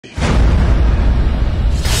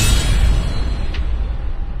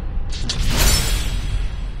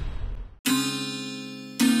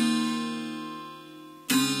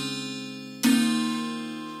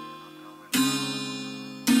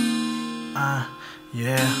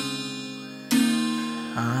Yeah.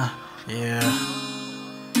 Yeah.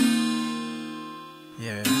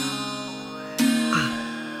 Yeah.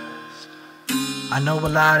 I know a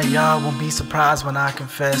lot of y'all won't be surprised when I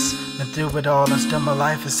confess. Been through it all and still my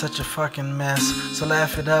life is such a fucking mess. So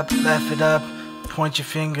laugh it up, point your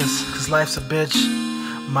fingers, cause life's a bitch.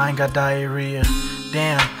 Mine got diarrhea.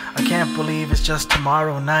 Damn, I can't believe it's just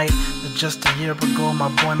tomorrow night. That just a year ago my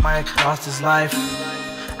boy Mike lost his life.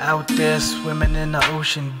 Out there swimming in the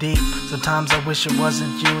ocean deep. Sometimes I wish it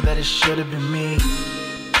wasn't you, that it should have been me.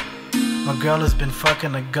 My girl has been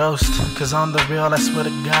fucking a ghost. Cause on the real I swear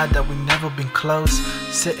to God that we never been close.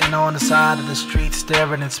 Sitting on the side of the street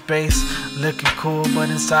staring in space. Looking cool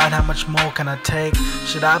but inside how much more can I take?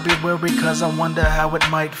 Should I be worried cause I wonder how it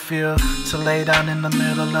might feel to lay down in the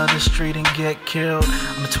middle of the street and get killed?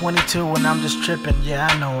 I'm 22 and I'm just tripping, yeah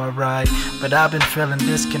I know alright. But I've been feeling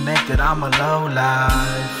disconnected, I'm a low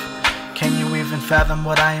life. Can you even fathom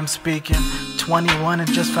what I am speaking? 21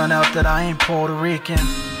 and just found out that I ain't Puerto Rican.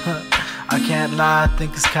 I can't lie, I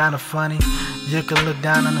think it's kinda funny. You can look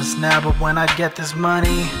down on us now, but when I get this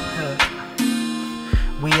money,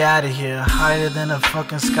 we outta here, higher than a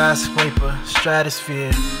fucking skyscraper,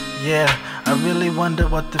 stratosphere. Yeah, I really wonder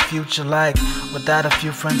what the future like. Without a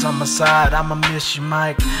few friends on my side, I'ma miss you,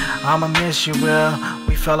 Mike. I'ma miss you, Will.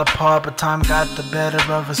 We fell apart, but time got the better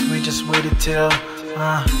of us. We just waited till,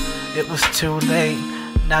 it was too late.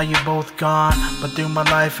 Now you both gone, but through my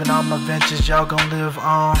life and all my ventures, y'all gon' live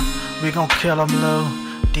on. We gon' kill 'em, Lou.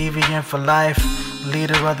 Deviant for life,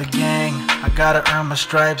 leader of the gang. I gotta earn my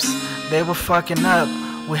stripes. They were fucking up,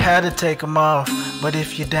 we had to take 'em off. But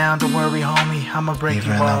if you're down, don't worry, homie, I'ma break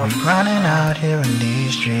you off. Even though we grinding out here in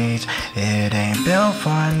these streets, it ain't built for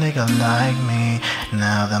a nigga like me.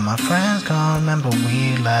 Now that my friends gone, remember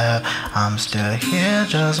we left, I'm still here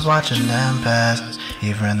just watching them pass.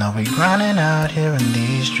 Even though we grinding out here in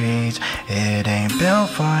these streets, it ain't built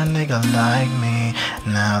for a nigga like me.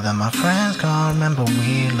 Now that my friends gone, remember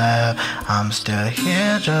we left, I'm still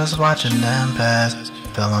here just watching them pass.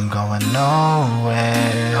 Feel I'm going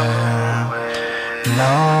nowhere,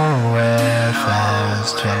 nowhere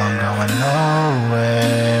fast. Feel I'm going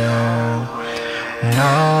nowhere,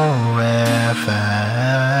 nowhere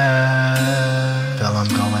fast. Feel I'm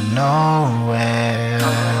going nowhere,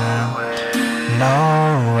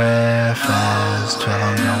 nowhere fast. Feel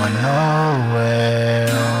I'm going nowhere,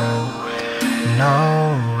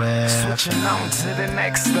 nowhere fast. Switching on to the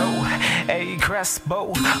next though. A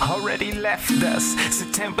Crespo already left us.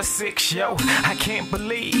 September 6th, yo. I can't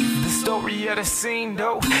believe the story of the scene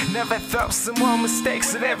though. Never thought someone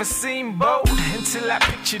mistakes had ever seemed bold until I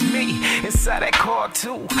pictured me inside that car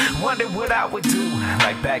too. Wondered what I would do,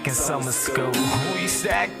 like back in summer school. We used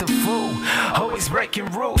to act the fool, always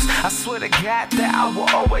breaking rules. I swear to God that I will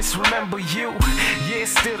always remember you. Yeah,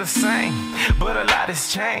 it's still the same, but a lot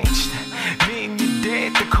has changed. Me and you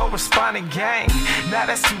dead, the corresponding gang. Now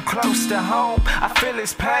that's too close to home, I feel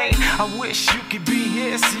his pain. I wish you could be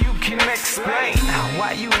here so you can explain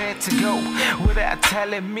why you had to go without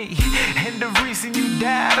telling me. And the reason you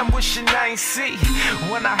died, I'm wishing I ain't see.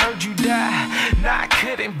 When I heard you die, nah, I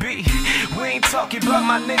couldn't be. We ain't talking about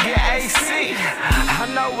my nigga AC. I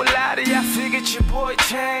know a lot of y'all figured your boy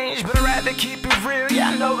changed, but I'd rather keep it real,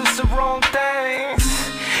 y'all notice the wrong things.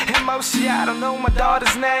 And most of y'all don't know my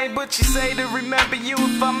daughter's name, but you say to remember you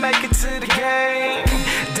if I make it to the game.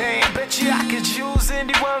 Damn, bet you I could use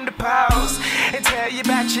anyone to pause and tell you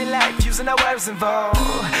about your life using the words involved.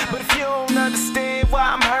 But if you don't understand why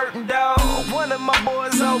I'm hurting, dog, one of my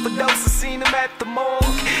boys overdosed, I seen him at the morgue.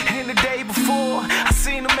 And the day before, I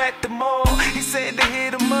seen him at the mall. He said to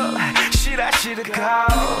hit him up, shit I should've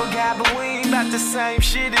called. God, but we ain't about the same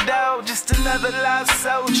shit at all. Just another lost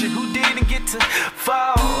soldier who didn't get to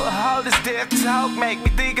fall. All this death talk make me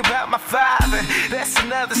think about my father. That's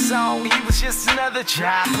another song, he was just another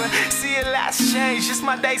chopper. See, a lot's changed, just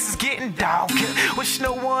my days is getting darker. Wish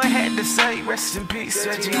no one had to say rest in peace,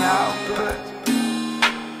 Reggie Harper.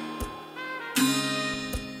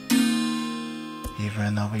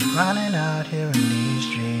 Even though we grinding out here in these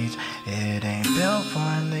streets, it ain't built for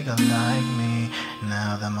a nigga like me.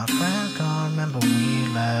 Now that my friends gone, remember we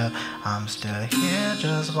left, I'm still here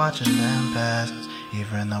just watching them pass.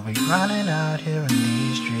 Even though we grinding out here in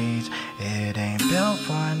these streets, it ain't built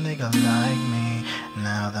for a nigga like me.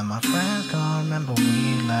 Now that my friends gone, remember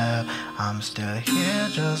we left, I'm still here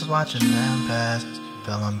just watching them pass.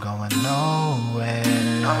 Feel I'm going nowhere,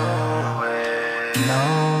 nowhere,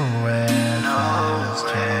 nowhere fast.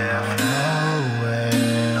 Feel I'm going nowhere,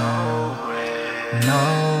 nowhere,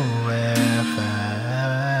 nowhere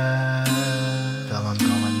fast. Feel I'm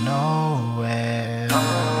going nowhere,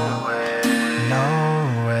 nowhere,